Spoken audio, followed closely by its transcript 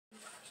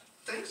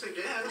thanks, I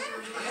guess.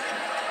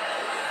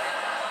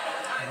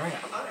 Alright.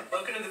 Hi,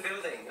 welcome to the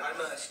building. I'm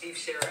Steve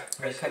Serra,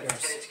 President of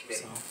the Tenants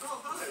Committee. Oh,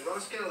 hi,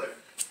 Ross Geller.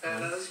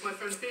 And this is my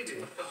friend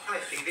Phoebe. Oh, hi,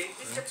 Phoebe.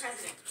 Mr.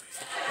 President.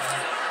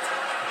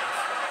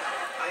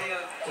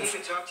 I came to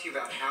talk to you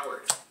about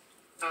Howard.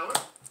 Howard?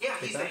 Yeah,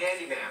 he's the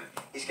handyman.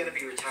 He's going to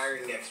be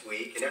retiring next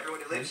week, and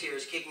everyone who lives here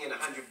is kicking in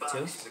 $100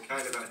 as a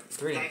kind of a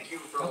thank you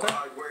for all the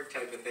hard work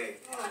type of thing.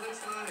 Oh, that's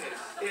nice.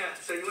 Yeah,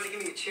 so you want to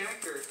give me a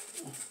check, or...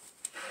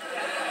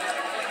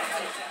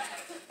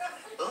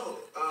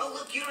 Oh,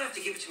 look, you don't have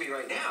to give it to me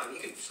right now. You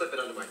can slip it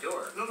under my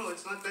door. No,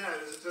 it's not that.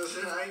 It's just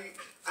I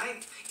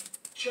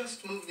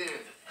just moved in.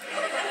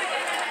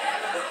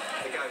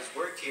 The guy's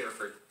worked here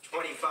for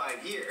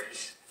 25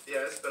 years.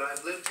 Yes, but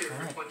I've lived here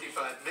for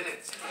 25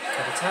 minutes.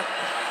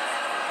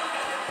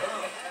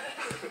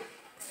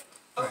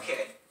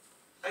 Okay,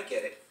 I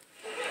get it.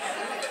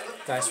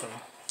 Dice roll.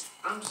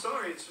 I'm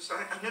sorry, it's just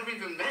I've never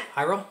even met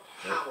High roll?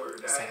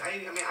 Howard. I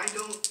mean, I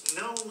don't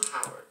know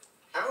Howard.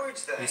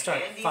 Howard's the You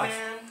start. handyman.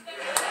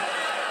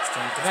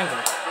 Strength to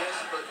Vanguard.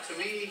 Yes, but to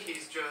me,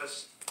 he's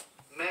just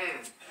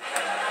man.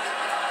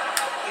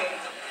 Okay,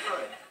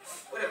 fine.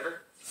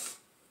 Whatever.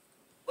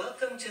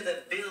 Welcome to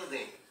the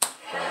building.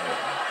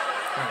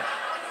 Alright.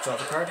 Draw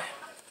the card.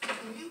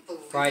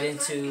 Ride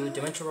into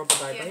Dimensional Rubble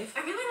Die Brave. I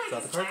really Draw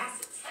like the his card.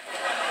 glasses.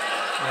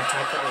 And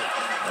attack the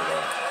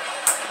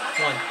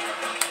 1.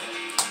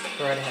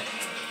 Go right ahead.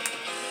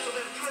 So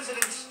then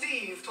President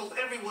Steve told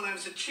everyone I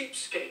was a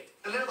cheapskate,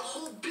 and now the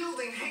whole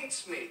building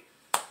hates me.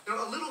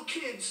 Now, a little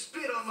kid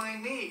spit on my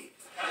knee.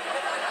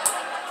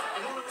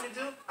 You know what I'm going to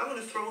do? I'm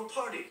going to throw a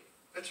party.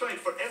 That's right,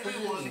 for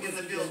everyone in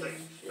the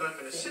building. And I'm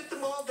going to sit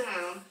them all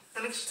down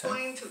and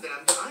explain to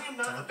them that I am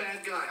not a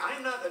bad guy. I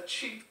am not a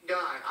cheap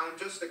guy. I'm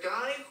just a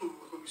guy who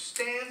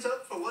stands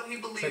up for what he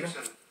believes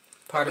in.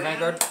 Part of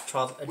Vanguard.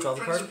 Draw the card.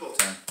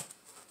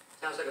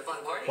 Sounds like a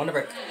fun party. One to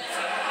break.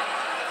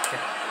 Okay.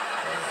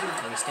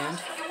 Let me stand.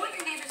 If you want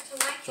your neighbors to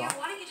like you,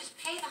 why don't you just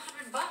pay the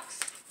 $100?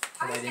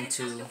 Party's gonna cost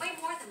you way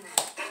more than that.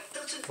 That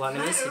doesn't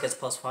Platinum matter. he gets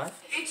 +5.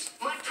 It's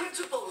my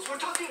principles. We're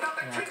talking about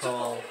my And I principles.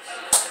 call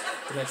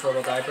Dimensional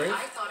Rubble Die Brave. I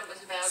thought it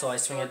was about So I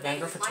swing at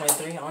Vanguard for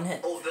 23 on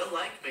hit. Oh, they'll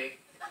like me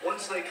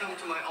once they come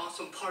to my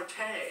awesome party.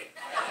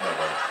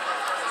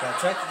 Draw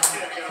check.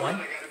 Yeah, I 1.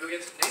 gotta go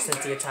get some name Since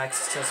the tags. attack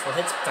successful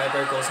hits, Die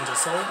Brave goes into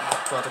soul.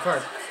 Draw the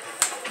card.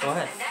 Go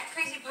ahead. And that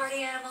crazy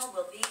party animal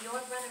will be your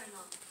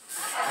brother-in-law.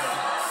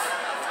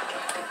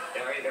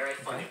 Very, very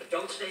funny. But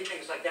don't say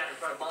things like that in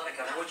front of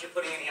Monica. I want you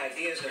putting any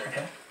ideas in her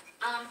head.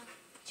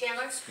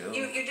 Chandler,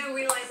 you do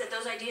realize that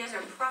those ideas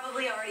are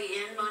probably already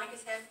in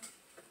Monica's head?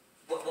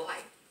 Why?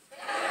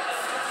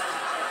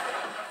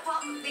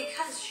 Well,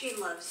 because she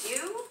loves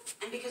you,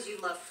 and because you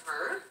love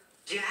her.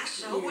 Yeah,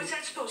 so what's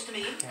that supposed to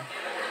mean?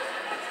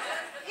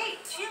 Hey,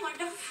 Chandler,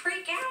 don't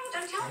freak out.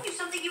 I'm telling you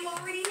something you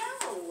already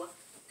know.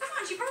 Come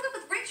on, she broke up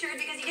with Richard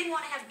because he didn't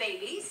want to have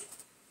babies.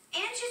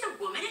 And she's a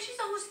woman, and she's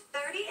almost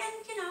 30,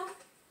 and, you know,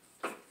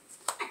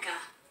 Monica.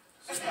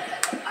 I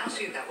don't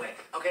see it that way,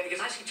 okay? Because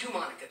I see two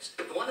Monicas.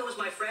 The one that was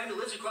my friend who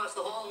lives across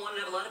the hall and wanted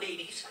to have a lot of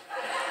babies.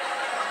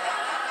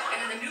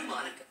 And then the new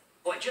Monica,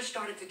 who I just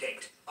started to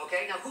date,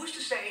 okay? Now, who's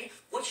to say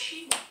what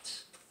she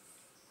wants?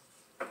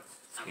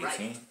 I'm 18?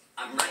 right.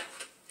 I'm right.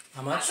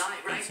 How much? I'm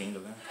right, right? 18 to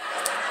that.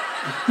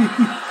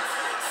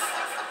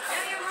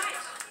 Yeah, you're right.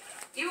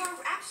 You are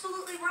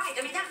absolutely right.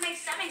 I mean, that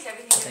makes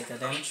everything Take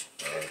different. that damage.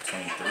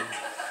 23.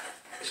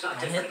 It's not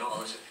different at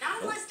all, is it?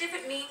 Not unless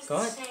different means Go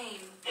the ahead.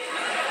 same.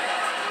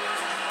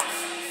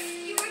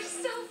 You are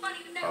so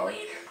funny to know,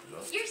 Andrew.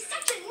 You're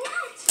such a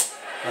nut.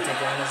 I'll take the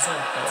damage as well.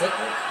 That's it.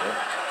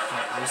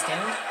 Alright,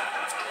 restand.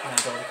 And I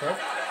draw the card.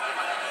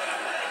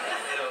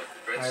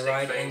 I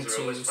ride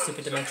into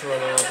Super Dimensional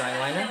Rubble Die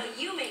Liner. No,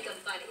 you make him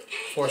funny.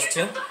 Force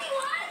You're 2. the funny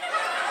one.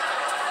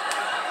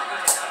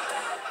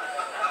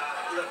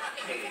 Look,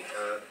 Katie,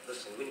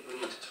 listen, we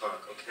need to talk,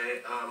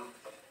 okay?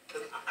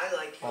 I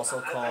like you. Also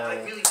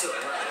I really do. I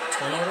like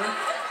Turnover.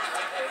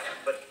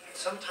 But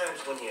sometimes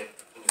when you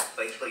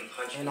playfully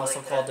punch And me also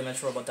like called that,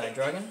 Dimensional Rubble Die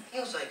Dragon. it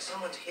feels like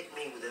someone's hit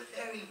me with a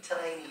very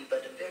tiny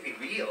but a very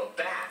real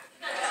bat.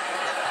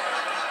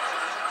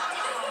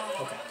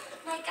 Okay.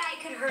 Like I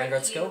could hurt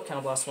Vanguard you. skill,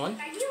 Counterblast 1.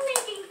 Are you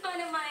making fun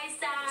of my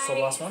size? Soul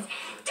Blast 1.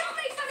 Don't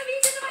make fun of me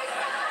because of my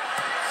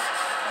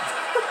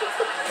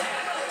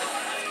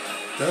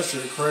size. That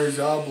shit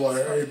crazy. I'll be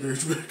like, hey,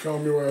 bitch,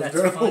 calm your ass That's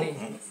down. funny.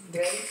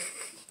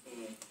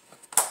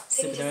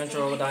 Super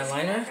Dimensional Rubble Die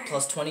Liner,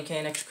 plus 20k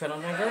and extra credit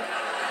on Vanguard.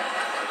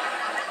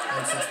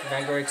 And since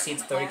Vanguard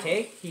exceeds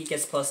 30k, he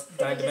gets plus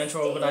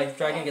Dimensional Rubble Die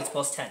Dragon gets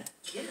plus 10.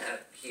 Yeah,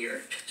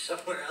 here,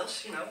 somewhere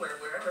else, you know,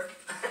 wherever.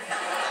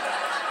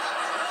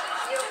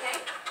 You okay?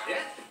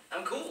 Yeah,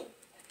 I'm cool.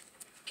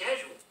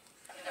 Casual.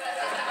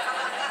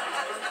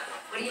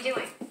 What are you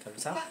doing? Cut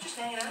this out. Yeah, just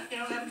hanging out, you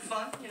know, having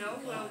fun, you know,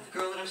 the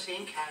girl that I'm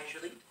seeing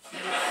casually.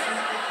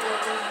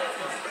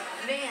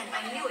 Man,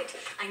 I knew it.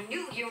 I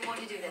knew you were going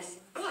to do this.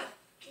 What?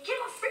 You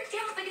know, freaked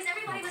out because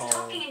everybody was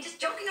talking and just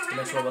joking around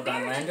Dimensional Rubble about Die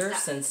marriage and Lander,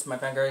 stuff. since my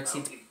Vanguard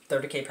exceeds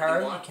 30k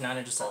power, you cannot All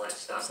intercept. that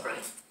stuff, So.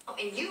 right? Oh,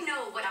 and you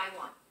know what I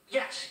want.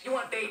 Yes, you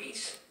want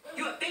babies.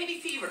 You have baby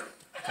fever.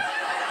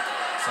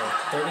 So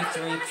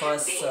 33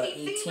 plus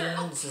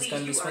 18. This is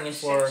going to be swinging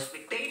for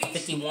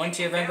 51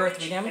 to your Vanguard,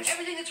 3 damage.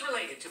 Everything that's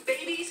related to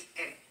babies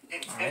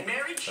and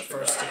marriage. The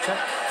first to check.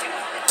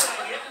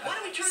 Why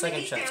don't we turn Second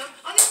the heat check. down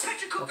on this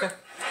pressure cooker? Okay.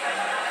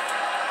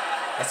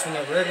 I swing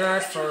at rear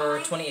guard for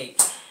 28.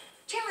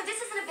 Chandler,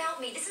 this isn't about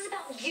me. This is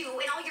about you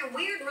and all your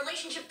weird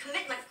relationship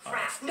commitment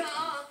crap. No,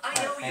 I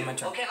know Alright, my you.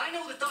 turn. Okay, I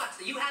know the thoughts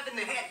that you have in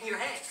your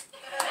head.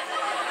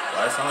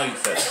 Why it's not like you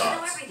said You know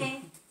thoughts?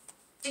 everything.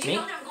 Did Me? you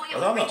know that I'm going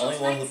Was out I with the only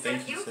Rachel's one who friends instead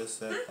thinks of he you?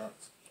 said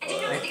thoughts? And did you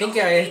know I that the think only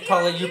baby around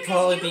you'd here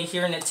probably is be you?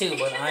 hearing it too, And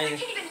but did you know that I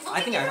can't even look I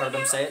think at I you heard right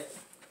him now? say it.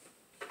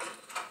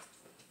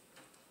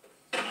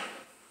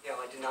 Yeah,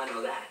 I did not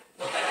know that.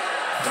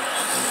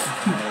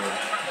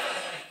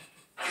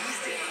 These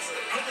days,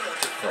 hanging out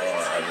with For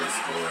all other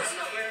schools,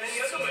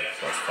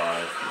 plus 5.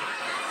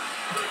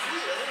 Be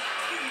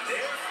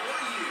there for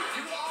you.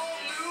 You all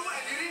knew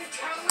and you didn't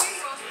tell me?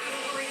 Ross, we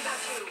were worried about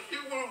you.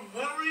 You were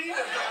worried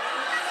about me?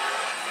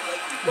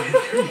 She's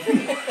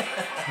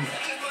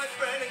my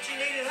friend and she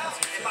needed help.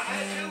 If I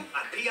had to,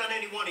 I'd pee on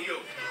any one of you.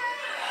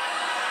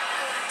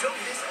 Don't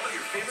miss all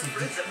your favorite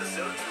Friends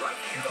episodes right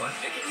here on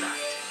Nick at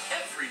Night.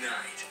 Every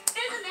night.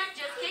 Isn't that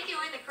just kick you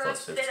in the crotch,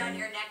 Plus spit on 15.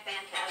 your neck,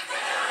 fantastic?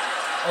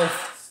 Oh,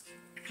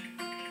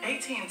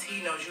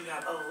 AT&T knows you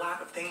have a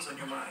lot of things on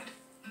your mind.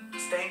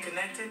 Staying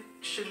connected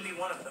shouldn't be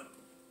one of them.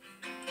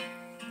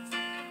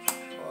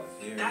 Well,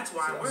 here, That's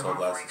why see, I we're saw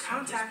offering last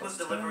one, just contactless plus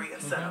delivery 10.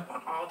 and setup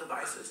on all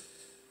devices.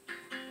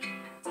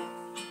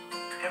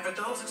 And for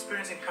those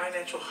experiencing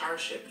financial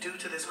hardship due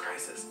to this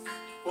crisis,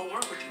 we'll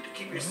work with you to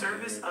keep your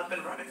service up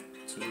and running.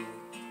 2.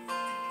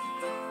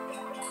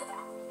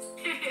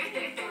 Plus 5.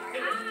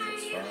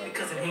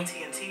 Because at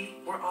AT&T,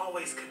 we're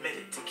always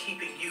committed to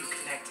keeping you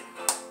connected.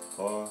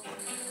 4.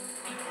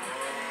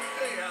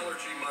 Hey,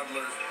 allergy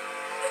muddlers.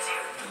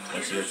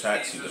 When she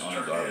attacks, you can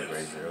only go out with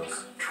grade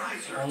zeros. Try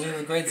only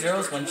the grade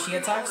zeros when she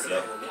attacks?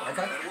 Yep.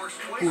 Okay. It works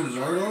twice Who's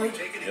as hard when you Vanguard?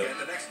 take it Yep. again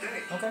the next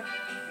day. Okay.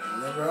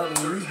 Never happened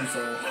to me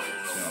before.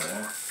 2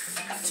 on 1.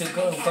 2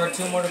 guard,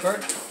 2 more to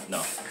guard.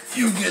 No.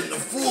 You get the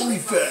fully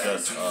fat.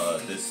 Just,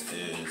 this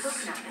is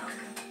Coconut milk.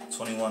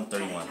 21,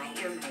 31.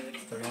 Light your mood.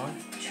 31.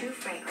 True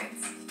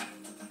fragrance.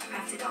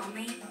 Crafted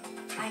only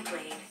by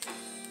Blade.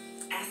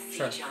 S.C.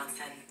 Sure.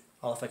 Johnson.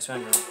 All effects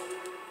Vanguard.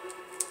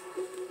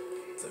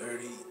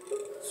 30.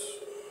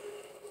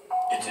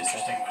 It's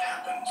interesting what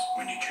happens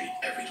when you treat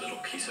every little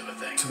piece of a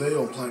thing Today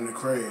on Planet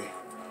Cray, like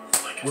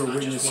it's we're not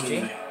just one witnessing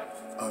thing,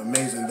 an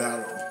amazing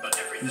battle but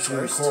everything.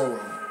 between Coral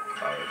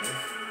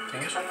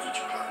Because with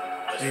each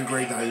part, and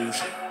Great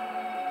Daiyusha.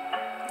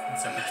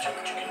 imagine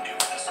what you can do with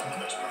the sum of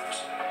those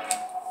parts.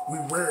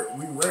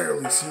 We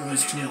rarely see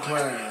these two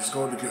clans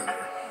go together,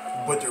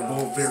 but they're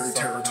both very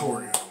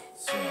territorial. 2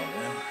 on 1.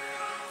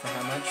 For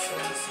how much? So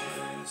this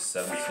is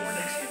 17,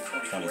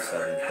 27,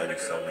 37, 38,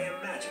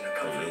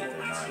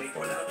 39, 40,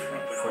 41,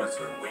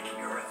 42.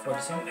 Waking her up.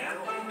 42. Now,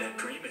 that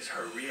dream is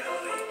her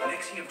reality.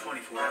 Nexium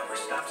 24 hours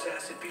stops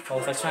acid before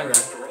All effects Vanguard.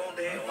 for all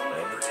day,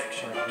 all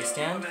protection. Alright, we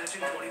stand.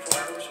 Imagine 24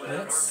 hours without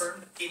Minutes.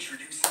 heartburn.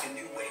 Introducing a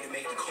new way to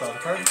make the Draw cold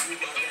the card. brew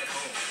you love at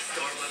home.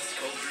 Starbucks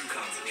cold brew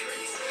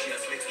concentrates.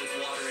 Just mixed with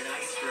water and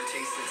ice for a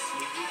taste that's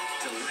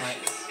smooth,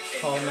 Alright. delicious.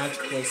 Call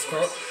Magic Blade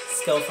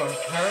skill from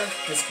her.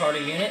 Discard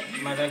a unit.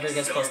 My Vanguard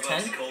gets plus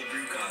 10. Starbucks cold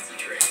brew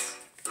concentrates.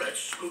 Let's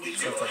scoop it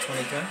So it's at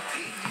 23.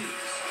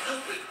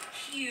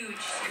 Huge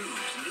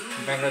scoops.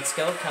 New Vanguard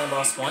skill, counter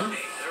boss 1.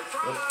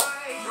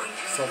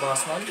 Still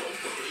boss 1.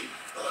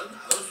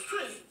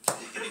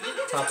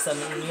 Top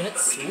 7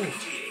 units. Ooh.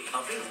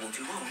 available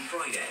to own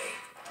Friday.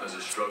 As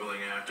a struggling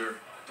actor,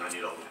 I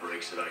need all the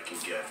breaks that I can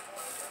get.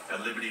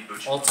 At Liberty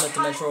Butcher. Ultimate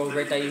Dimensional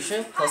Great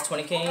Daiyusha, plus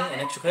 20k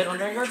and extra crit on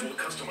Vanguard. Which will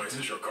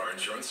customizes your car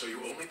insurance so you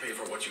only pay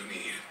for what you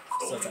need.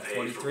 So it's Only at pay for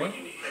 43. what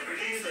you need.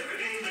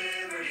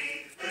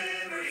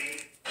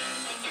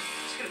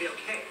 It's gonna be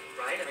okay,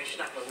 right? I mean, she's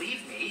not gonna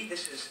leave me.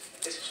 This is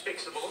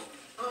fixable.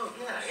 Oh,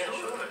 yeah,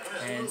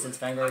 sure. And since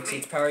Vanguard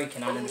exceeds power, you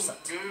cannot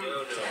intercept.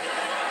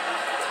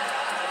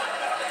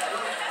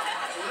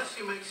 Unless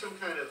you make some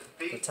kind of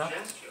The big top.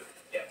 gesture.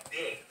 Yeah,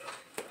 big.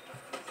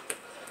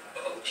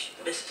 Oh, she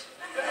misses.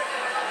 Can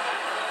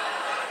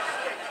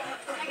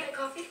I get a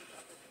coffee?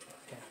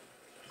 Okay.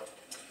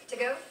 To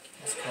go?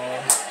 Let's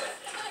call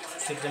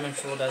Super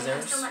Dimensional I'm still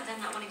Dazzers. not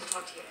done not wanting to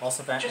talk to you.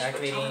 Also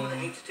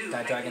activating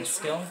that dragon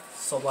skill.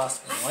 Soul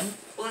Blast 1.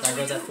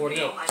 Vanguard's at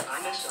 48.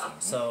 I mess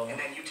up. So, And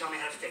then you tell me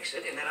how to fix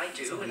it, and then I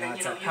do, So and now then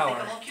it's you at think power,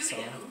 I'm all cute so-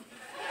 again.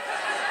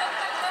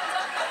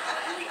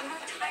 Really, I'm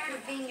not tired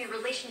of being your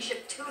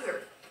relationship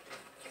tutor.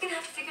 You're gonna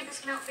have to figure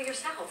this one out for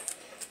yourself,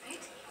 right?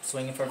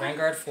 swinging for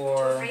Vanguard Too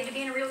for afraid to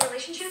be in a real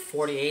relationship?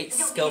 48.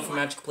 Skill for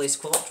Magic Blaze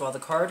Quilt. Draw the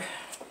card.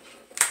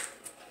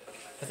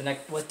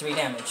 With 3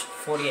 damage.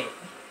 48.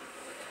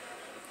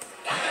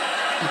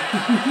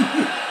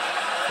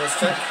 First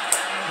check.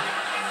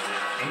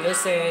 I'm gonna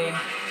say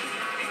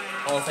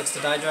all effects to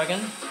Die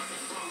Dragon.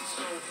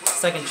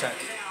 Second check.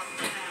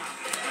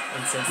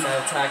 And since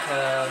that attack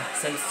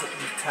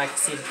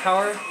exceeded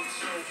power,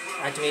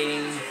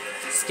 activating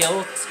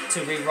skill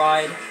to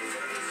re-ride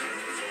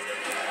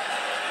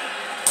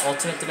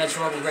Ultimate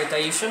Dimension Robo Great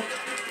Daiyusha.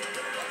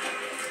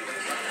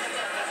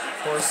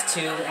 Force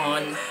 2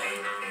 on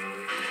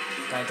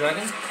Dai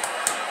Dragon.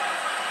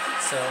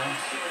 So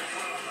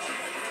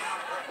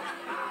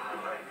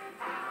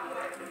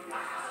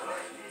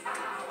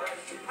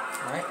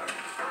alright.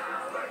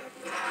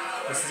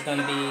 This is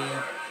gonna be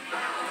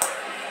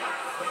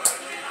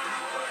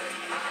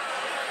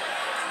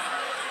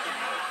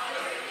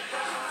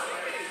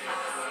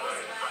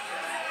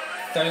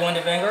 31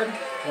 to Vanguard,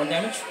 1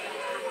 damage. Oh,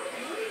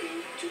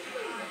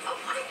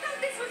 I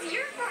thought this was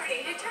your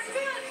party. It turns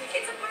out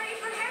it's a party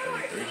for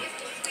Howard.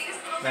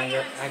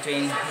 Vanguard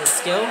activating his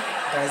skill,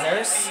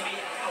 Daiyusha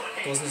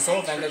goes into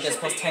soul. Vanguard gets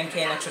plus 10k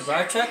and extra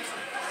drive check.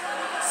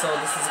 So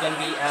this is going to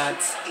be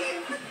at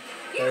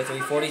 33,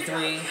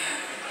 43,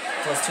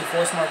 plus 2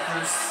 force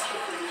markers,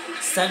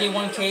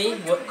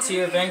 71k to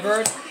your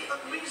Vanguard.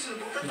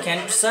 You can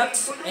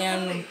intercept,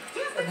 and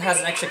it has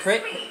an extra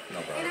crit.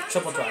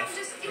 Triple drive.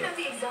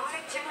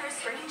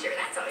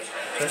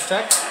 First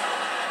check,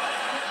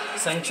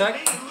 second check,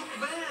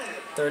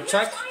 third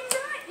check,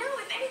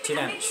 2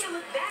 damage.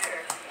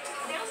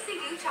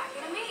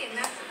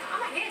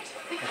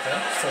 Okay,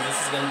 so this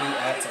is going to be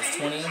at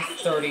 20,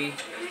 30,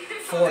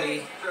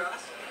 40,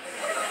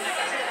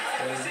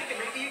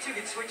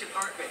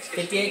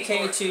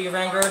 58k to your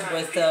Vanguard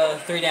with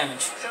 3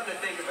 damage.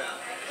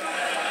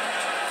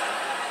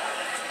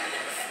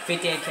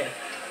 58k.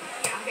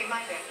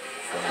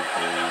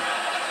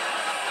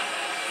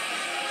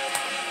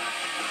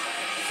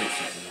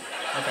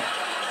 Okay.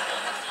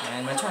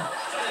 And my turn.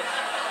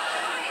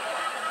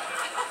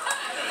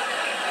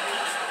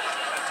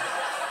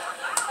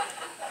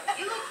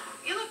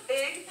 You look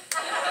big.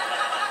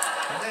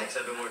 Thanks,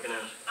 I've been working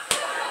out.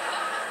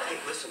 Hey,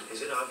 listen,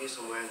 is it obvious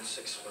I'm wearing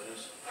 6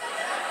 sweaters?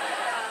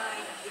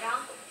 Yeah.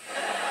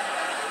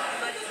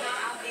 But it's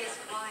not obvious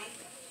why.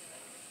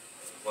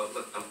 Well,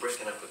 look, I'm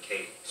breaking up with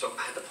Kate, so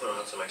I had to put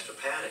on some extra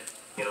padding.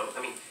 You know,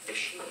 I mean, if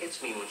she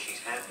hits me when she's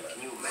happy,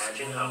 can you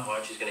imagine how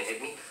hard she's gonna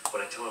hit me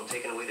when I tell her I'm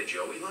taking away the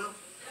Joey love?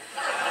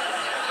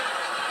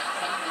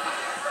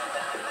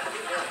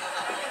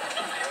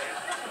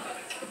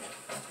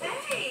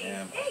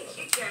 Hey,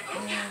 cute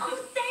jacket. Oh,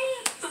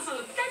 thanks.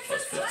 That's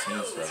Plus so 15,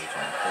 so cute. every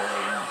time 4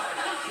 again.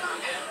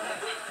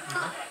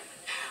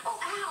 Oh,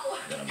 ow.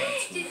 Then I'm at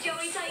 2. Did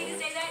Joey tell you to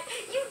say that?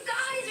 You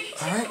guys are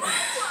too Alright.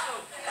 slow.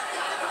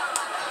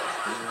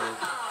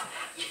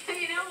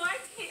 You know what?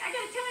 I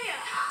gotta tell you,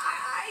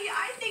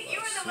 I think you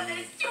were the one that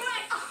is too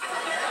much.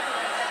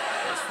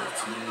 Plus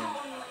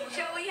 15.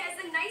 Joey has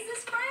the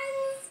nicest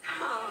friends.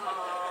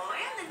 Oh,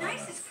 and the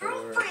nicest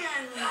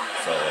girlfriend.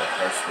 So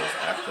first goes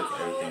active,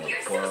 everything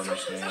with 4 on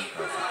this man. Has a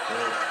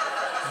crit.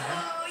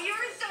 Oh,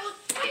 you're so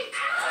sweet.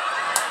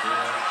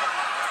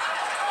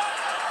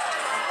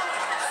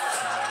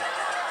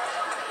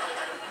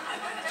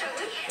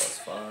 Plus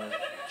 5.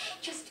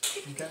 Just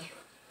Okay.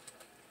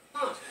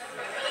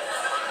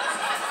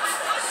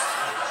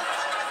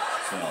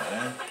 So now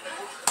then,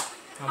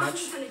 How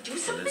much? I'm gonna do so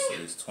something. this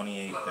is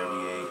 28,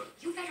 38,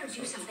 You better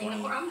do something,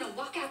 20. or I'm gonna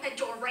walk out that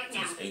door right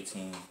now. this is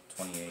 18,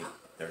 28,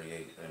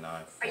 38, 39,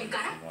 Are you 40,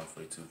 gonna? 41,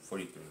 42,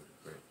 43.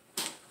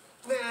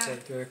 Great.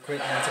 Take your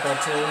crit and to go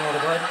to another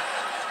guard.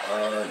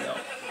 No.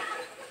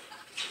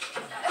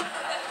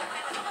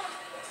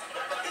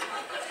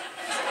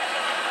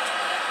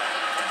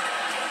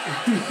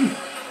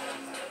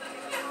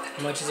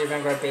 How much is your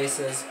Vanguard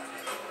bases?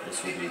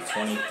 This will be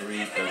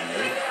 23,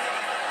 38.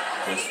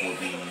 This will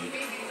be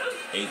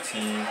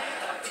 18,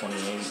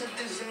 28,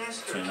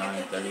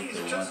 29, 30,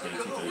 31,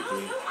 32,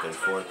 33,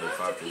 34,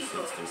 35,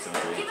 36,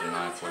 37, 38,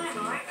 39, 40,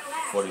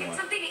 41,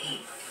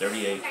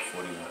 38,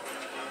 41.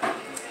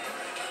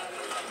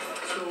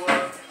 So,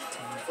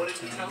 what did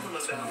you tell them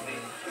about me?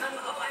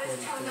 I was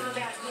telling them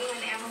about you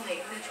and Emily.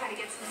 I'm gonna try to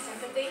get some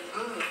sympathy.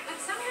 But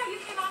somehow you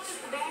came off as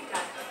the bad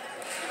guy.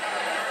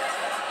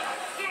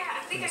 Yeah,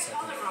 I think I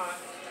told it wrong.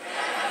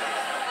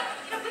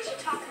 You know, we should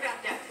talk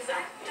about that, because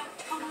I don't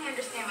totally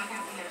understand what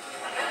happened there.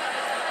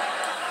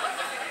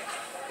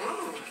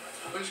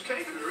 This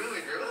cake is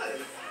really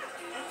good.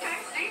 Okay,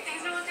 see,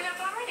 things are looking up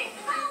already.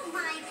 Oh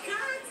my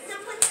God,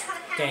 someone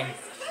cut Game.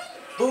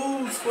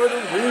 Booze for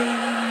the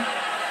win!